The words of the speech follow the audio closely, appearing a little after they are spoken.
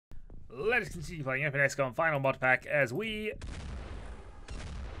let us continue playing Open XCOM Final Mod Pack as we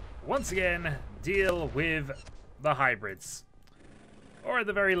once again deal with the hybrids. Or at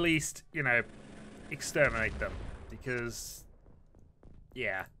the very least, you know, exterminate them. Because,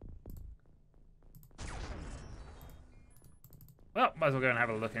 yeah. Well, might as well go and have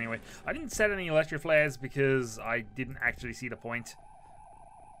a look anyway. I didn't set any electric flares because I didn't actually see the point.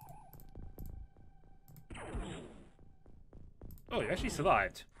 Oh, you actually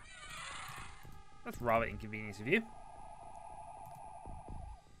survived. That's rather inconvenient of you.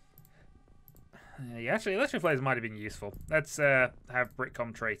 Yeah, actually, electric flares might have been useful. Let's have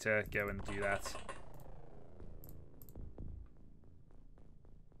Britcom Traitor go and do that.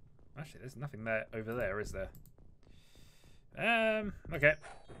 Actually, there's nothing there over there, is there? Okay.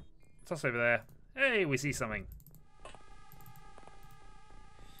 Toss over there. Hey, we see something.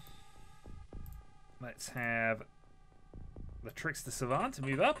 Let's have the Trickster Savant to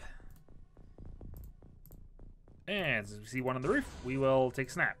move up. And as we see one on the roof, we will take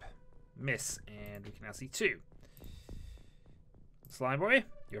a snap. Miss, and we can now see two. Slime Boy,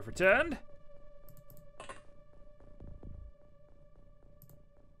 you have returned.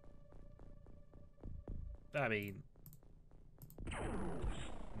 I mean,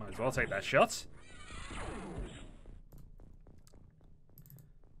 might as well take that shot.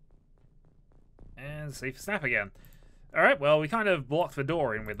 And save for snap again. Alright, well, we kind of blocked the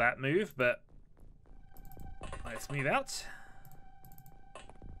door in with that move, but let's move out.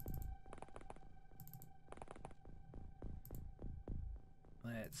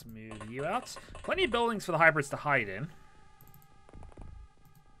 Let's move you out. Plenty of buildings for the hybrids to hide in,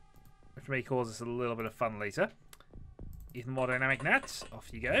 which may cause us a little bit of fun later. Even more dynamic nats. Off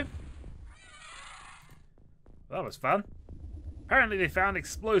you go. That was fun. Apparently they found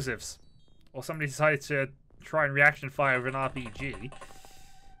explosives. Or somebody decided to try and reaction fire with an RPG.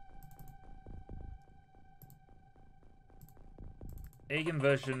 Agen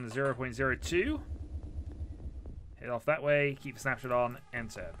version 0.02. Head off that way, keep a snapshot on,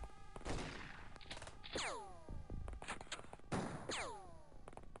 enter.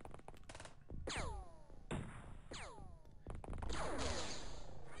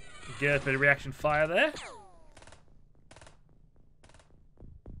 Good bit of reaction fire there.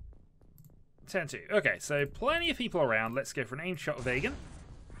 10-2. Okay, so plenty of people around. Let's go for an aim shot with Agen.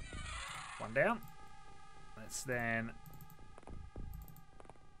 One down. Let's then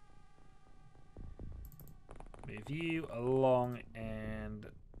move you along and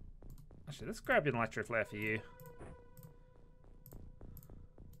actually let's grab an electro flare for you.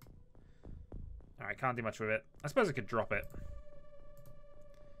 Alright, can't do much with it. I suppose I could drop it.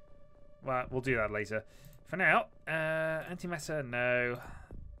 Well, we'll do that later. For now, antimatter, no.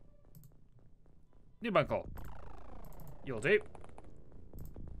 Newbunkle. You'll do.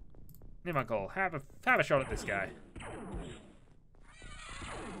 Newbunkle, have a shot at this guy.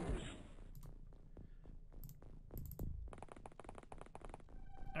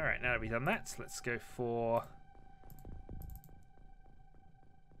 Alright, now that we've done that, let's go for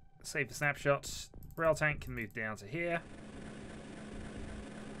save the snapshot. Rail tank can move down to here.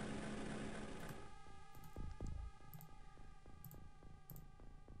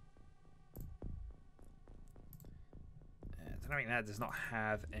 Dynamic Nad does not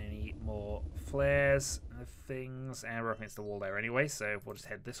have any more flares and things, and we're up against the wall there anyway, so we'll just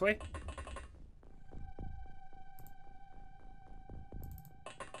head this way.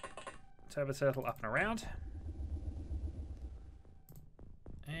 Turbo Turtle up and around.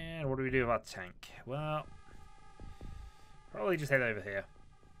 And what do we do with our tank? Well, probably just head over here.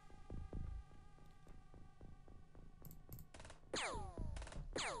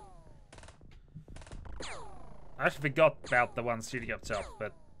 I actually forgot about the ones shooting up top,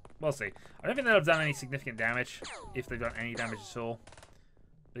 but we'll see. I don't think they'll have done any significant damage, if they've done any damage at all.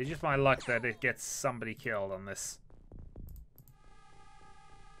 But it's just my luck that it gets somebody killed on this.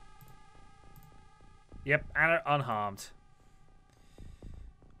 Yep, Anna unharmed.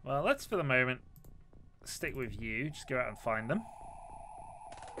 Well, let's for the moment stick with you. Just go out and find them.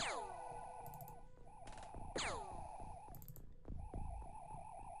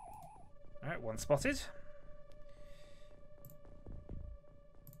 Alright, one spotted.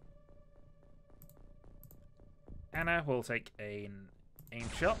 Anna will take an aim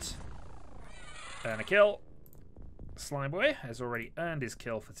shot. Earn a kill. Slime Boy has already earned his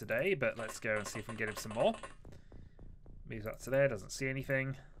kill for today, but let's go and see if we can get him some more. Moves up to there, doesn't see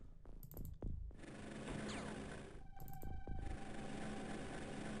anything.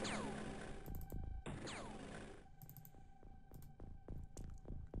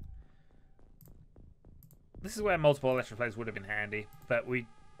 This is where multiple electric flares would have been handy, but we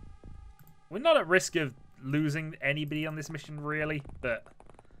We're not at risk of losing anybody on this mission, really, but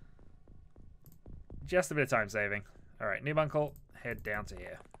just a bit of time saving. Alright, Noob Uncle, head down to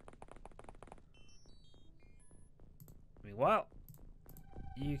here. Meanwhile,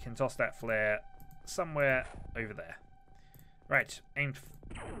 you can toss that flare somewhere over there. Right, aimed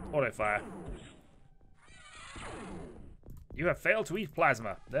auto fire. You have failed to eat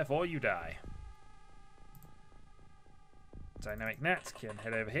plasma, therefore you die. Dynamic Gnat can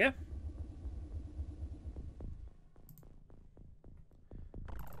head over here.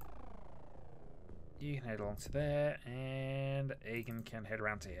 You can head along to there, and Aegon can head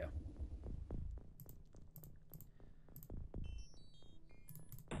around to here.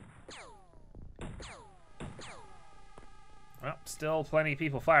 Well, still plenty of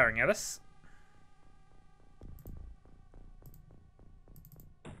people firing at us.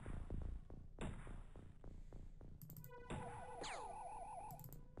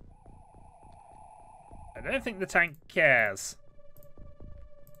 I don't think the tank cares.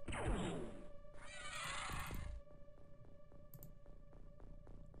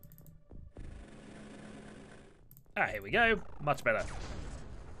 Ah, here we go. Much better.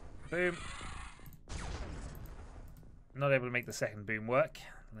 Boom. Not able to make the second boom work.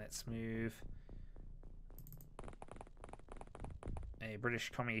 Let's move a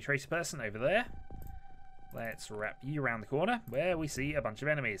British comedy tracer person over there. Let's wrap you around the corner where we see a bunch of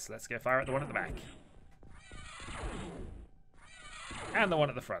enemies. Let's go fire at the one at the back. And the one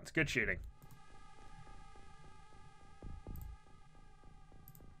at the front. Good shooting.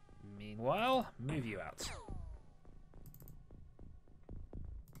 Meanwhile, move you out.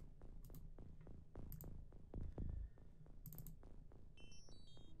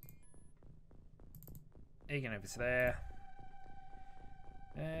 Aegon over to there.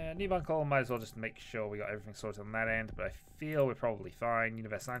 Noob Uncle, might as well just make sure we got everything sorted on that end, but I feel we're probably fine.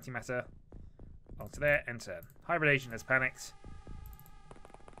 Universal Antimatter. On to there, end turn. Hybridation has panicked.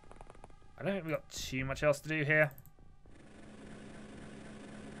 I don't think we've got too much else to do here.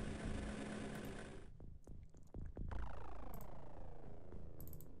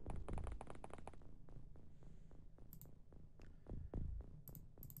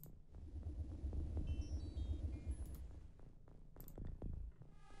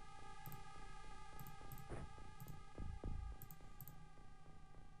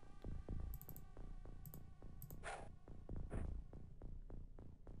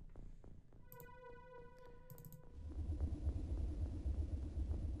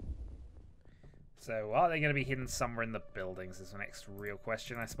 So, are they going to be hidden somewhere in the buildings is the next real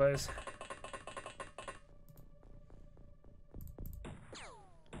question, I suppose.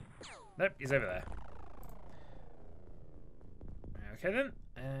 Nope, he's over there. Okay then.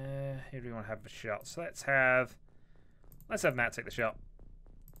 Who do we want to have a shot? So let's have Nat take the shot.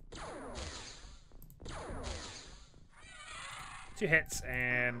 2 hits,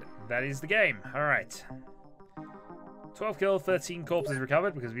 and that is the game. Alright. 12 kills, 13 corpses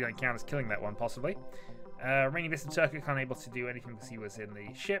recovered, because we don't count as killing that one, possibly. Remaining Mr. Turkic unable to do anything because he was in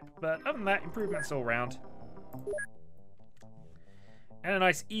the ship, but other than that, improvements all round. And a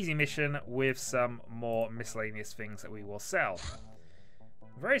nice easy mission with some more miscellaneous things that we will sell.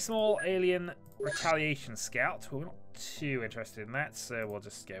 Very small alien retaliation scout. We're not too interested in that, so we'll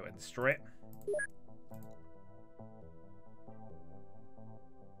just go and destroy it.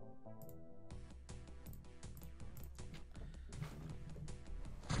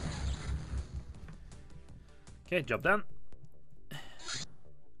 Okay, job done.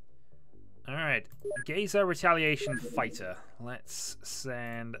 Alright, Gazer Retaliation Fighter. Let's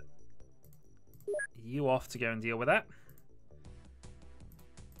send you off to go and deal with that.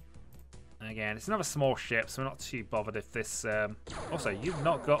 Again, it's another small ship, so we're not too bothered if this... Also, you've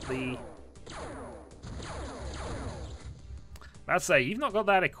not got the... I'd say, you've not got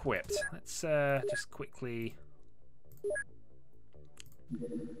that equipped. Let's just quickly...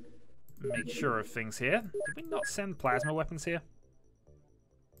 make sure of things here. Did we not send plasma weapons here?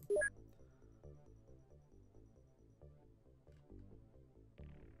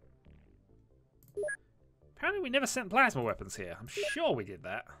 Apparently we never sent plasma weapons here. I'm sure we did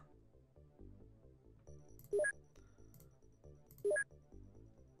that.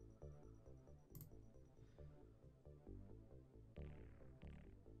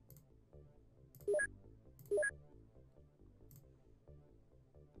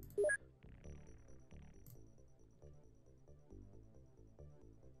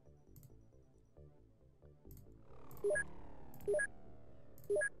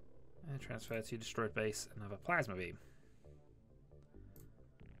 Transfer to destroyed base, another plasma beam.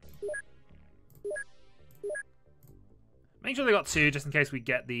 Make sure they got 2, just in case we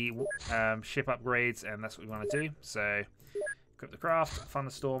get the ship upgrades, and that's what we want to do. So, equip the craft,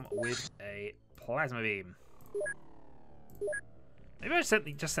 thunderstorm with a plasma beam. Maybe I just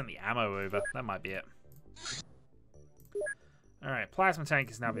sent the ammo over. That might be it. Alright, plasma tank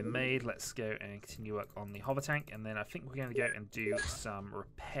has now been made. Let's go and continue work on the hover tank, and then I think we're going to go and do some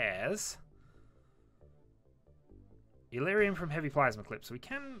repairs. Illyrium from heavy plasma clips. So we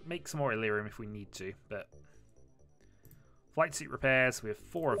can make some more Illyrium if we need to, but... Flight suit repairs, we have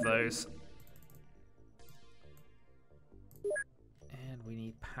 4 of those. And we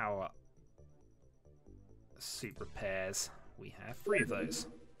need power suit repairs. We have 3 of those,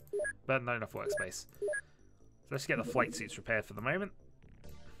 but not enough workspace. So let's get the flight suits repaired for the moment.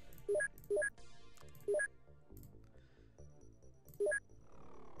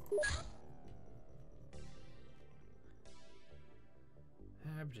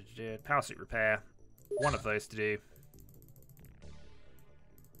 Power suit repair, 1 of those to do.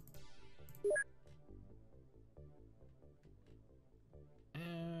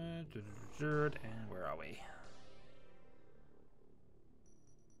 And where are we?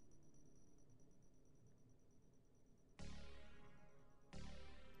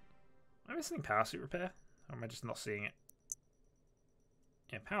 Am I missing power suit repair? Or am I just not seeing it?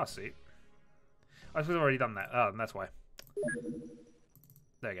 Yeah, power suit. I suppose I've already done that. Oh, and that's why.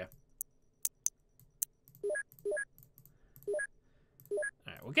 There we go.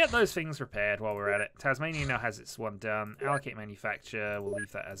 Alright, we'll get those things repaired while we're at it. Tasmania now has its one done. Allocate manufacture. We'll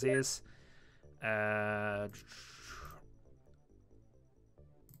leave that as is. So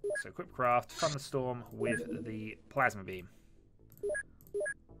equip craft, thunderstorm with the plasma beam.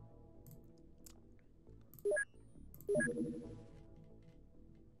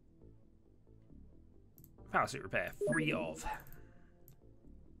 Power suit repair, 3 of.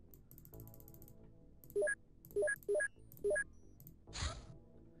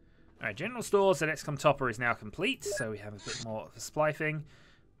 Alright, general stores, the XCOM topper is now complete, so we have a bit more of a supply thing.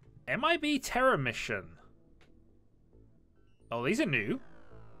 MIB Terror Mission. Oh, these are new.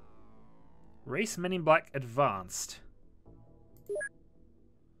 Race Men in Black Advanced.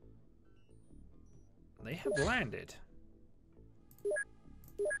 They have landed.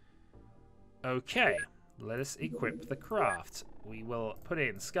 Okay, let us equip the craft. We will put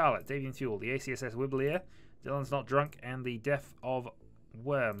in Scarlet, Davian Fuel, the ACSS Wibbler, Dylan's Not Drunk, and the Death of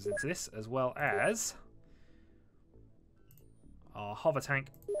Worms into this, as well as our hover tank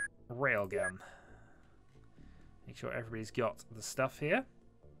railgun. Make sure everybody's got the stuff here.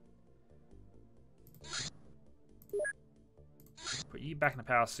 Put you back in the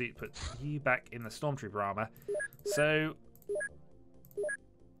power suit, put you back in the Stormtrooper armor. So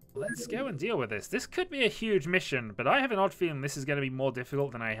let's go and deal with this. This could be a huge mission, but I have an odd feeling this is going to be more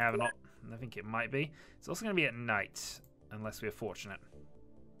difficult than I think it might be. It's also going to be at night, unless we're fortunate.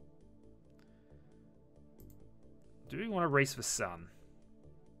 Do we want to race for sun?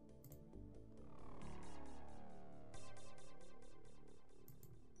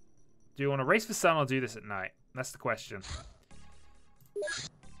 Do you want to race for sun or do this at night? That's the question.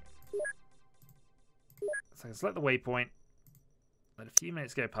 So let's let the waypoint. Let a few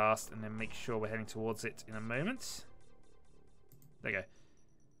minutes go past and then make sure we're heading towards it in a moment. There you go.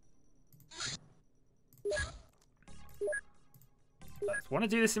 Let's want to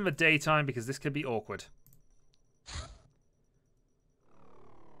do this in the daytime because this could be awkward.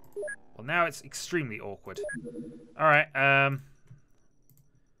 Well, now it's extremely awkward. Alright, I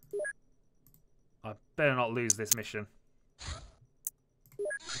better not lose this mission.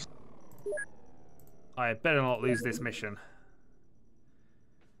 I better not lose this mission.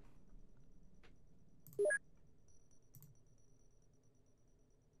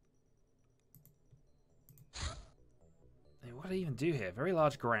 Hey, what do I even do here? Very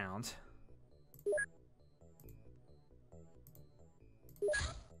large ground.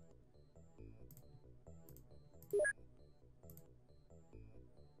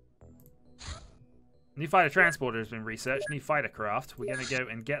 New fighter transporter has been researched. New fighter craft. We're going to go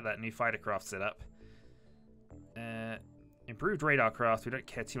and get that new fighter craft set up. Improved radar craft. We don't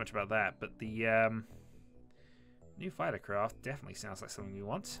care too much about that, but the new fighter craft definitely sounds like something we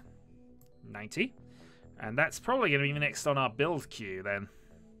want. 90. And that's probably going to be the next on our build queue then.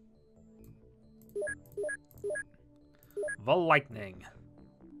 The Lightning.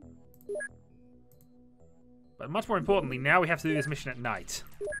 But much more importantly, now we have to do this mission at night.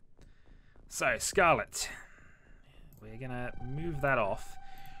 So, Scarlet. We're going to move that off.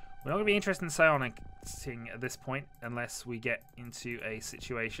 We're not going to be interested in psionicing at this point unless we get into a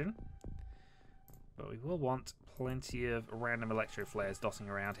situation. But we will want plenty of random electro flares dotting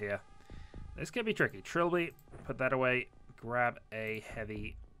around here. This could be tricky. Trilby, put that away. grab a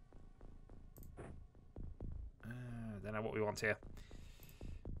heavy... don't know what we want here.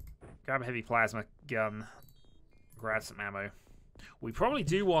 Grab a heavy plasma gun. Grab some ammo. We probably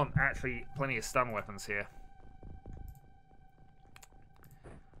do want, actually, plenty of stun weapons here.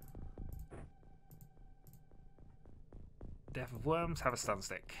 Death of Worms, have a stun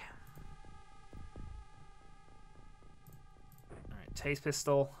stick. Alright, Taste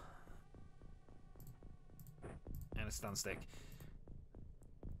Pistol. And a stun stick.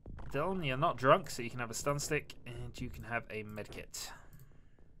 Dylan, you're not drunk, so you can have a stun stick, and you can have a medkit.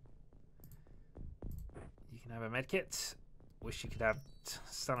 You can have a medkit. Wish you could have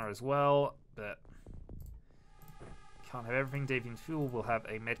stunner as well, but can't have everything. Davian Fuel will have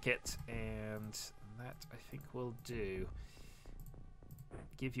a medkit, and that I think will do.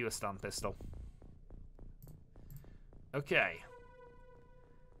 Give you a stun pistol. Okay.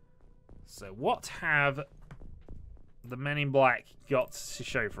 So what have the Men in Black got to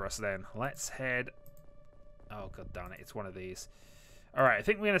show for us then? Let's head... Oh, god darn it, it's one of these. Alright, I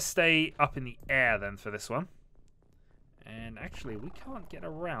think we're going to stay up in the air then for this one. And actually, we can't get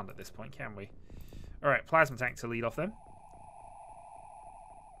around at this point, can we? Alright, plasma tank to lead off then.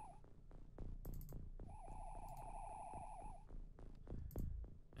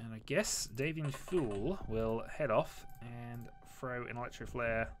 And I guess Davian Fool will head off and throw an electro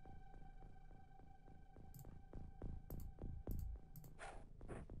flare.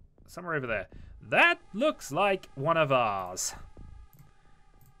 Somewhere over there. That looks like one of ours.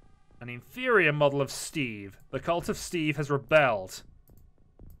 An inferior model of Steve. The cult of Steve has rebelled.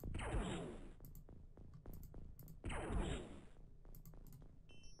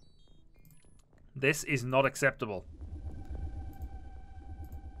 This is not acceptable.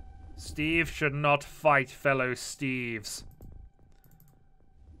 Steve should not fight fellow Steves.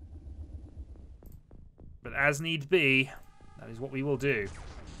 But as need be, that is what we will do.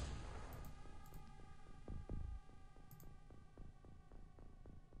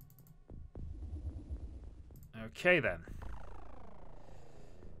 Okay then.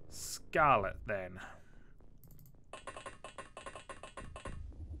 Scarlet then.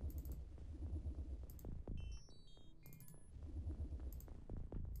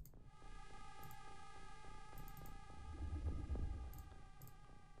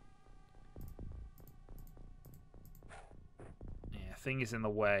 Yeah, thing is in the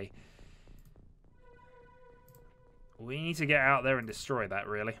way. We need to get out there and destroy that,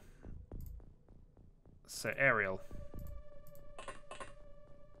 really. So, Aerial.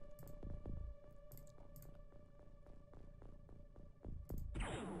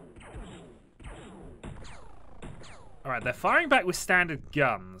 Alright, they're firing back with standard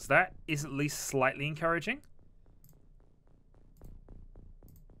guns. That is at least slightly encouraging.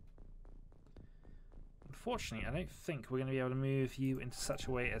 Unfortunately, I don't think we're going to be able to move you into such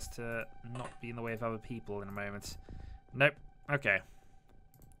a way as to not be in the way of other people in a moment. Nope. Okay.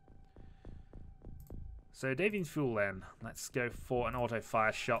 So, Davian Fool then. Let's go for an auto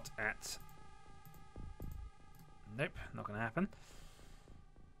fire shot at... Nope, not going to happen.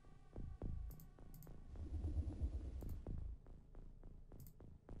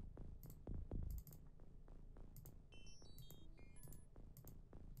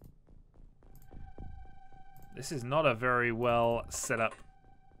 This is not a very well set up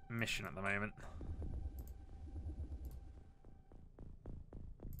mission at the moment.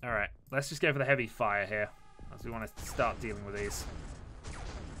 Alright, let's just go for the heavy fire here, as we want to start dealing with these.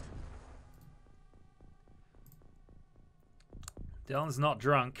 Dylan's not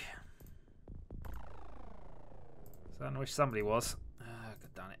drunk. So I wish somebody was. God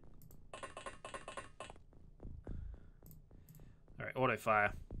darn it. Alright, auto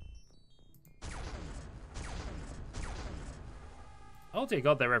fire. Oh dear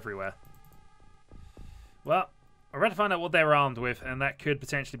god, they're everywhere. Well, I'm about to find out what they're armed with, and that could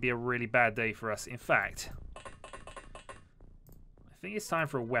potentially be a really bad day for us. In fact, I think it's time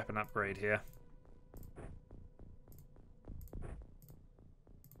for a weapon upgrade here.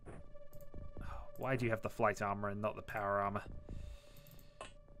 Why do you have the flight armor and not the power armor?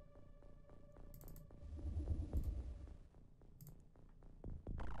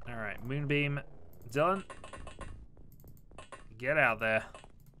 Alright, Moonbeam. Dylan. Get out there.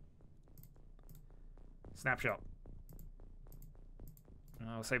 Snapshot.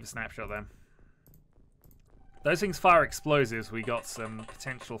 I'll save a snapshot then. Those things fire explosives. We got some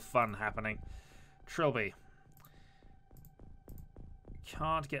potential fun happening. Trilby.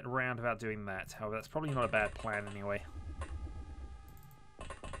 Can't get around without doing that. However, that's probably not a bad plan anyway.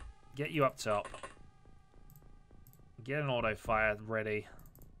 Get you up top. Get an auto fire ready.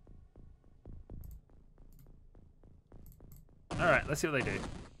 Alright, let's see what they do.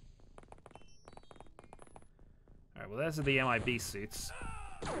 Alright, well there's the MIB suits.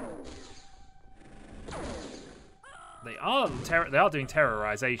 They are doing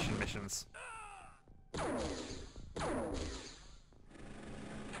terrorization missions.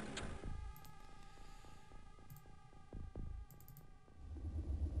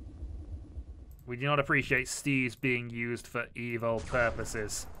 We do not appreciate Steve's being used for evil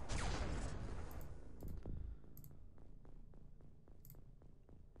purposes.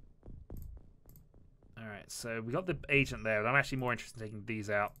 Alright, so we got the agent there, but I'm actually more interested in taking these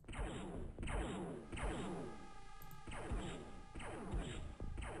out.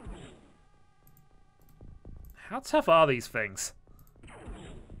 How tough are these things?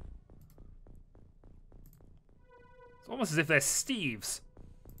 It's almost as if they're Steve's.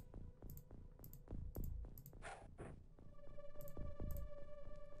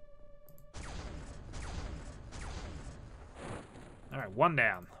 Alright, one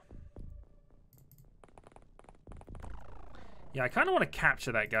down. Yeah, I kind of want to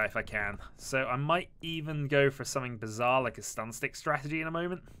capture that guy if I can. So I might even go for something bizarre like a stun stick strategy in a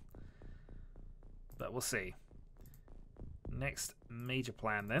moment. But we'll see. Next major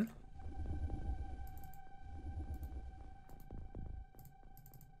plan then.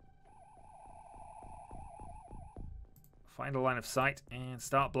 Find a line of sight and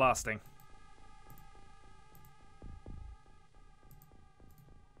start blasting.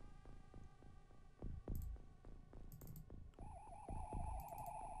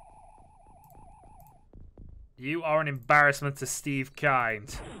 You are an embarrassment to Steve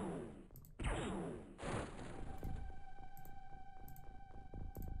Kind.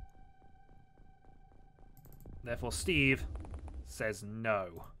 Therefore, Steve says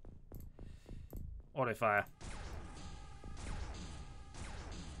no. Auto fire.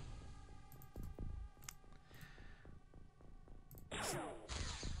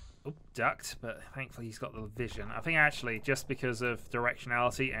 Oh, ducked, but thankfully he's got the vision. I think actually, just because of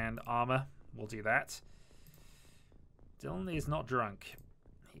directionality and armor, we'll do that. Dylan is not drunk.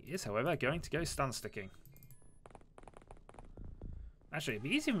 He is, however, going to go stun sticking. Actually, it'd be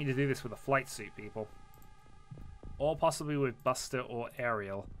easy for me to do this with a flight suit, people. Or possibly with Buster or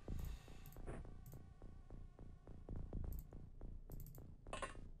Ariel.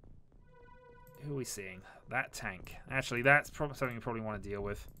 Who are we seeing? That tank. Actually, that's something we probably want to deal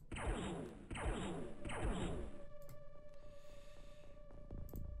with.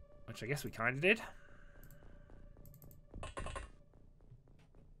 Which I guess we kind of did.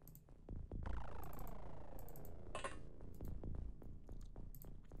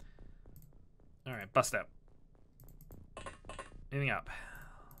 Alright, bust up. Moving up.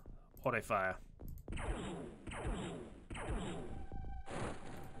 Auto fire.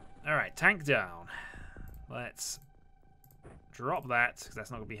 Alright, tank down. Let's drop that, because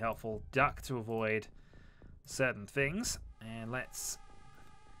that's not going to be helpful. Duck to avoid certain things. And let's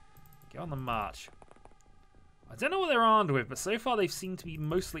go on the march. I don't know what they're armed with, but so far they seem to be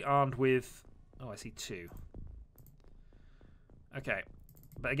mostly armed with... Oh, I see two. Okay.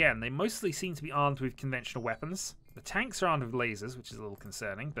 But again, they mostly seem to be armed with conventional weapons. The tanks are armed with lasers, which is a little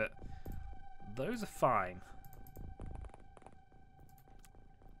concerning, but those are fine.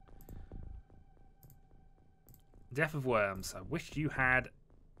 Death of Worms. I wished you had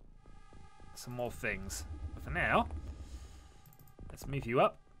some more things. But for now, let's move you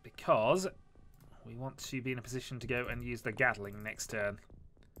up, because we want to be in a position to go and use the Gatling next turn.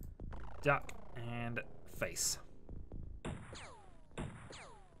 Duck and face.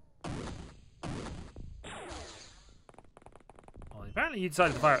 Well, apparently you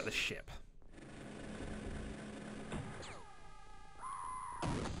decided to fire at the ship.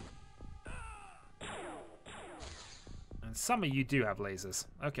 And some of you do have lasers.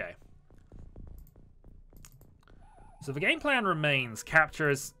 Okay. So the game plan remains capture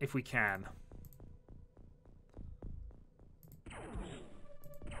as if we can.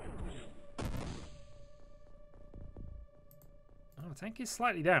 Oh, the tank is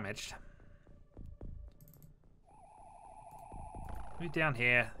slightly damaged. Move down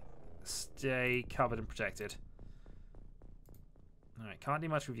here. Stay covered and protected. Alright, can't do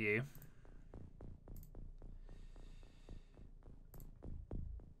much with you.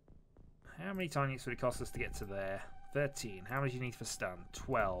 How many time units would it cost us to get to there? 13. How many do you need for stun?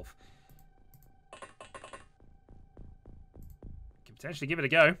 12. Can potentially give it a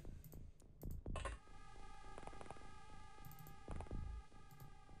go.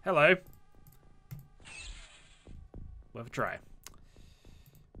 Hello. Worth a try.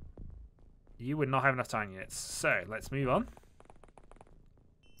 You would not have enough time units. So, let's move on.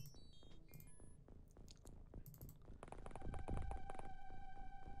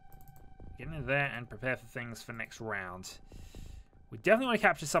 Get in there and prepare for things for next round. We definitely want to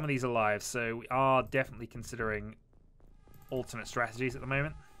capture some of these alive, so we are definitely considering alternate strategies at the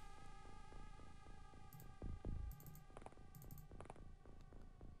moment.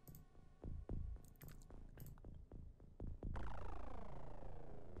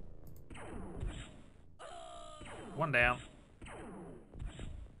 One down.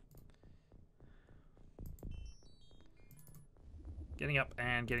 Getting up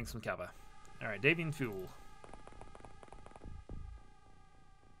and getting some cover. Alright, Davian Fuel.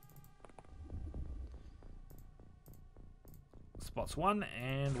 Spots one,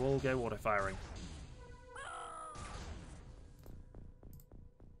 and we'll go auto firing.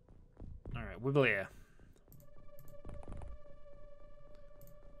 Alright, Wibbleier.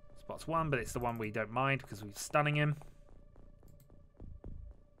 Spots one, but it's the one we don't mind because we're stunning him.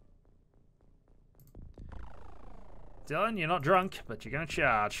 Dylan, you're not drunk, but you're going to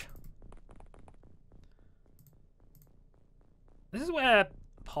charge. This is where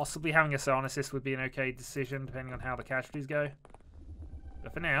possibly having a Psion assist would be an okay decision, depending on how the casualties go.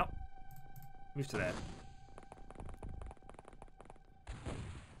 But for now, move to there.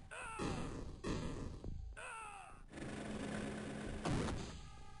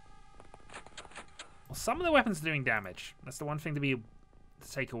 Well, some of the weapons are doing damage. That's the one thing to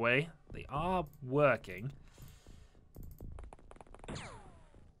take away. They are working.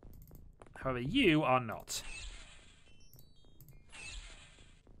 However, you are not.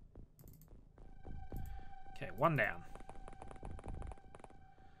 Okay, one down.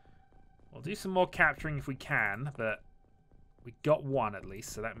 We'll do some more capturing if we can, but we got one at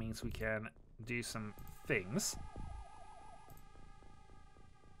least, so that means we can do some things.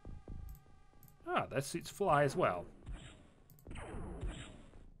 Ah, those suits fly as well.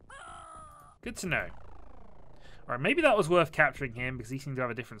 Good to know. Alright, maybe that was worth capturing him because he seemed to have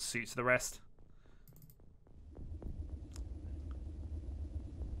a different suit to the rest.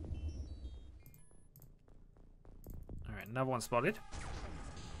 Alright, another one spotted.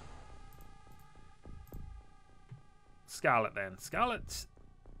 Scarlet then. Scarlet.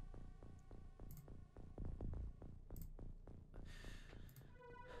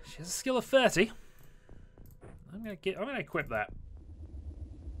 She has a skill of 30. I'm gonna equip that.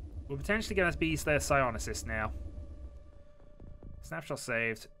 We're potentially gonna be their Psion assist now. Snapshot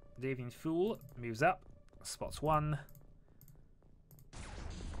saved. Davian Fool moves up. Spots one.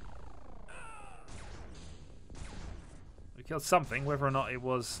 We killed something. Whether or not it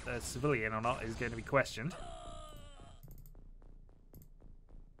was a civilian or not is going to be questioned.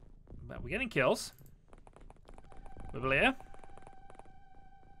 But we're getting kills. Wibbleier.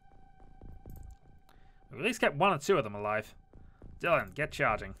 We've at least kept one or two of them alive. Dylan, get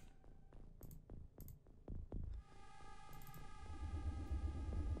charging.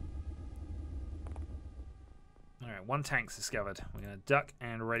 Alright, one tank's discovered. We're going to duck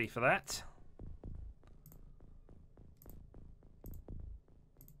and ready for that.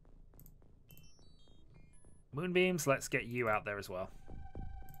 Moonbeams, let's get you out there as well.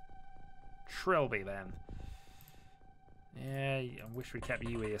 Trilby then. Yeah, I wish we kept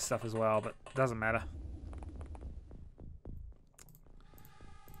you with your stuff as well, but doesn't matter.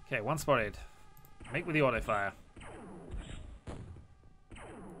 Okay, one spotted. Make with the auto fire.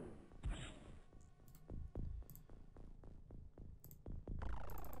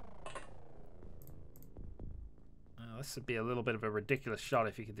 This would be a little bit of a ridiculous shot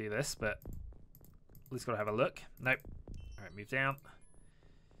if you could do this, but at least got to have a look. Nope. Alright, move down.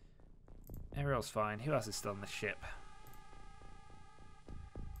 Everyone's fine. Who else is still on the ship?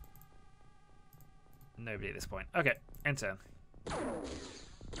 Nobody at this point. Okay, end turn. A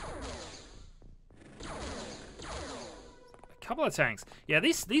couple of tanks. Yeah,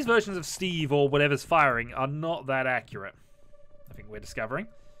 these versions of Steve or whatever's firing are not that accurate. I think we're discovering.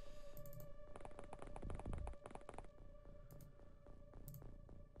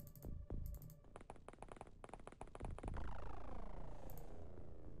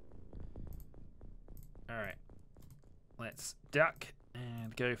 Alright. Let's duck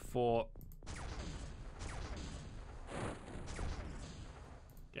and go for...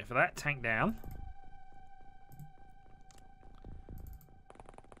 Go for that. Tank down.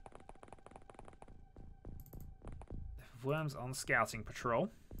 Worms on scouting patrol.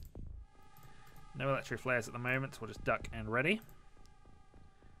 No electric flares at the moment. We'll just duck and ready.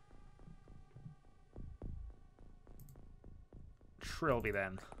 Trilby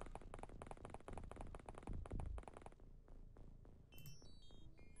then.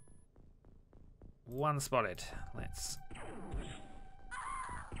 One spotted. Let's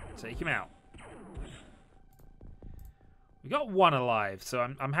take him out. We got one alive, so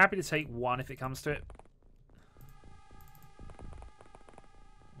I'm happy to take one if it comes to it.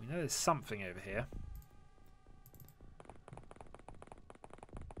 We know there's something over here.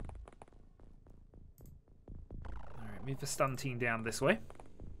 Alright, move the stun team down this way.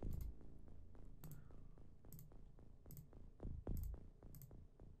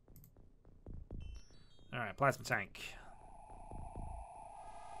 Alright, plasma tank.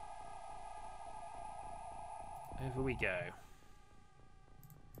 Over we go.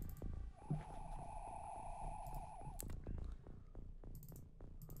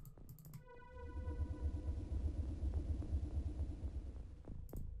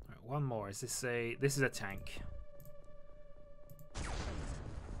 Alright, one more. Is this a... This is a tank.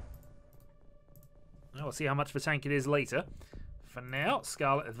 Oh, we'll see how much of a tank it is later. For now,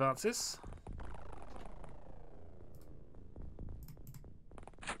 Scarlet advances.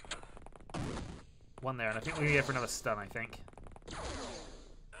 One there, and I think we're going to go for another stun, I think.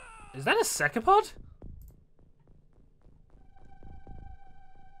 Is that a Secapod?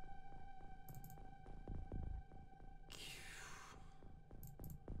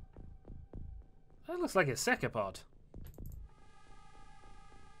 That looks like a Secapod.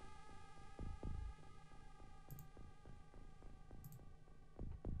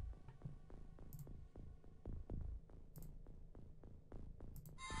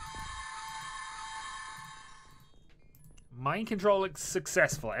 Mind control looks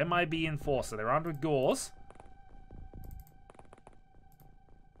successful. MIB Enforcer. They're armed with gauze.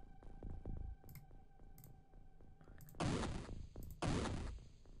 Then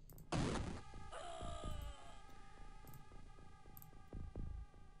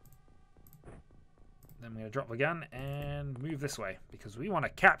I'm going to drop the gun and move this way because we want to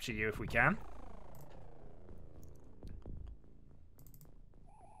capture you if we can.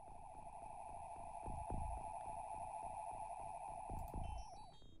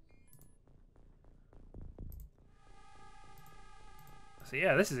 So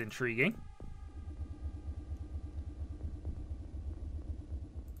yeah, this is intriguing.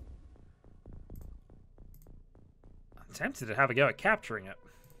 I'm tempted to have a go at capturing it.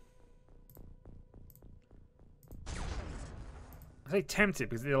 I say tempted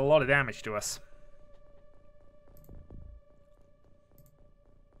because it did a lot of damage to us.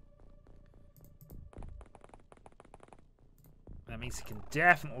 That means it can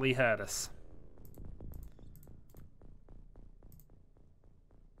definitely hurt us.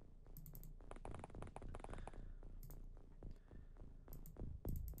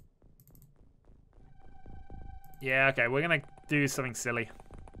 Yeah, okay, we're going to do something silly.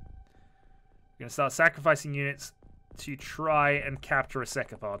 We're going to start sacrificing units to try and capture a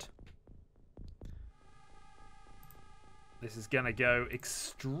Secapod. This is going to go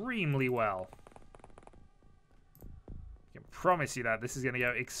extremely well. I can promise you that. This is going to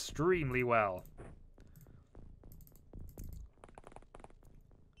go extremely well.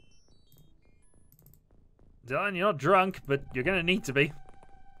 Dylan, you're not drunk, but you're going to need to be.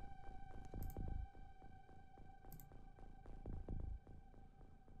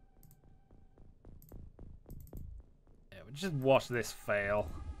 Just watch this fail.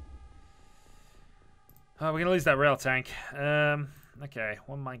 Oh, we're going to lose that rail tank. Okay,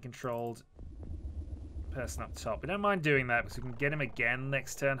 one mind-controlled person up top. We don't mind doing that because we can get him again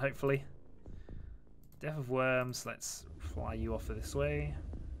next turn, hopefully. Death of Worms. Let's fly you off this way.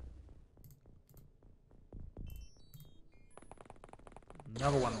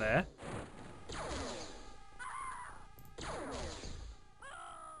 Another one there.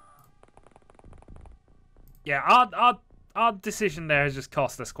 Yeah, our decision there has just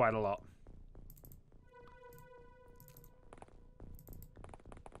cost us quite a lot.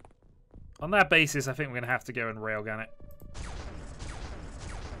 On that basis, I think we're going to have to go and railgun it.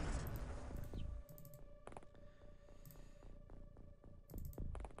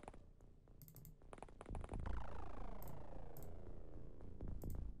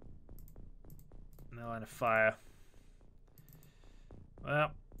 No line of fire.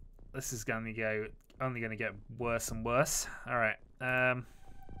 Well, this is going to go... only going to get worse and worse. Alright.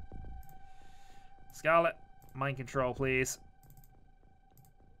 Scarlet, mind control, please.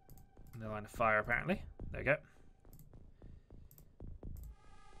 No line of fire, apparently. There we go.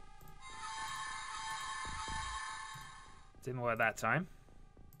 Didn't work that time.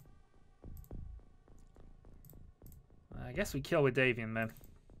 I guess we kill with Davian then.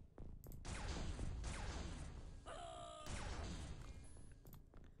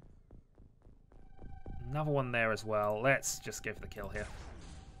 Another one there as well. Let's just go for the kill here.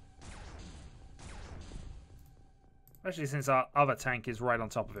 Especially since our other tank is right on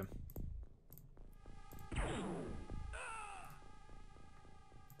top of him.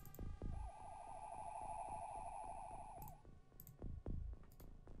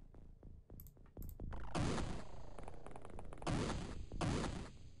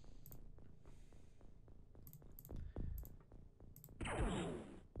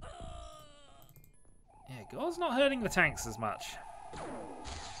 Gore's not hurting the tanks as much.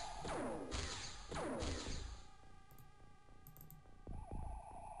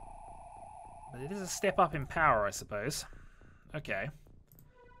 But it is a step up in power, I suppose. Okay.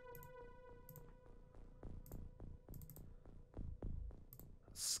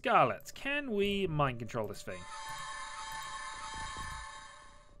 Scarlet, can we mind control this thing?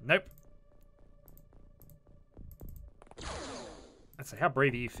 Nope. Let's see, how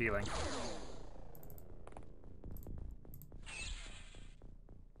brave are you feeling?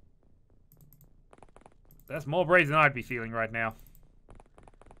 That's more brave than I'd be feeling right now.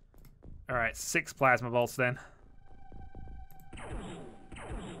 Alright, 6 plasma bolts then.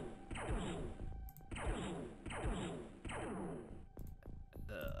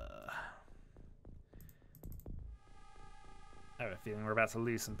 I have a feeling we're about to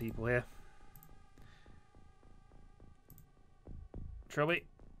lose some people here. Trilby,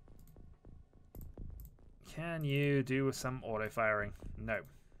 can you do some auto firing? No.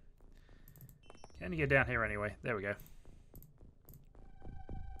 Can you get down here anyway? There we go.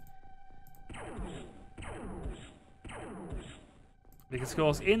 Because, of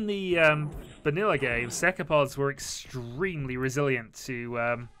course, in the vanilla game, Secapods were extremely resilient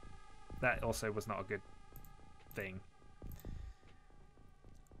to... that also was not a good thing.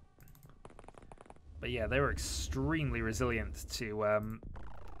 But yeah, they were extremely resilient to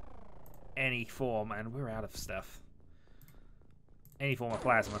any form, and we're out of stuff. Any form of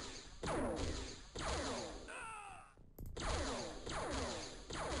plasma.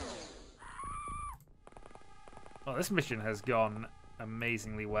 Well, this mission has gone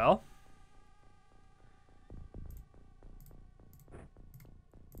amazingly well.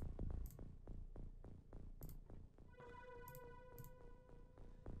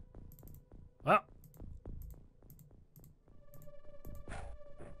 Well,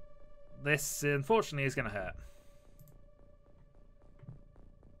 this unfortunately is going to hurt.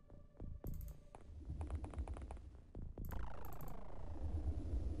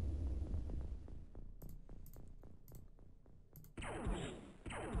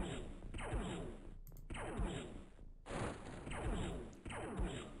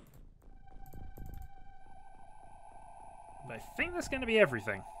 I think that's going to be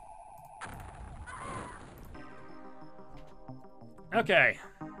everything. Okay.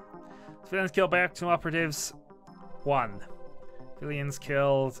 Civilians killed by Actum operatives. 1. Civilians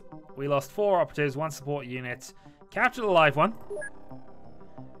killed. We lost 4 operatives, 1 support unit. Captured a live one.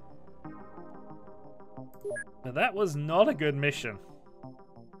 But that was not a good mission.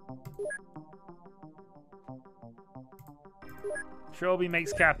 Trilby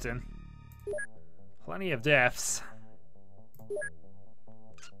makes captain. Plenty of deaths.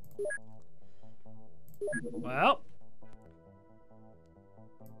 Well,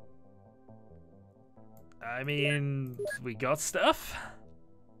 I mean, we got stuff.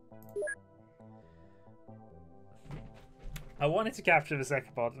 I wanted to capture the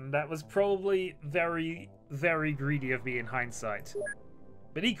Secapod, and that was probably very, very greedy of me in hindsight.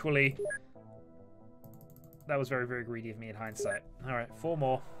 But equally, that was very, very greedy of me in hindsight. Alright, 4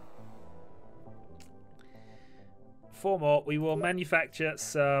 more. 4 more. We will manufacture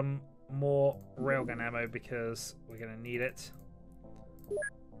some more railgun ammo because we're going to need it.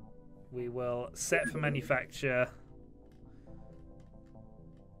 We will set for manufacture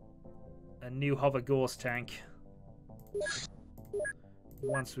a new hover Gauss tank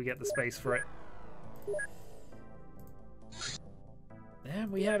once we get the space for it.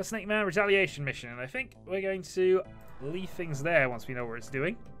 And we have a Snake Man retaliation mission, and I think we're going to leave things there once we know what it's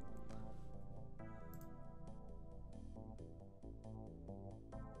doing.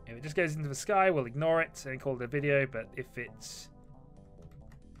 If it just goes into the sky, we'll ignore it and call it a video, but if it's...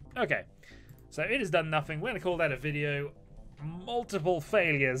 Okay, so it has done nothing. We're going to call that a video. Multiple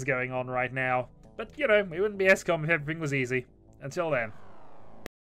failures going on right now. But, you know, we wouldn't be SCOM if everything was easy. Until then.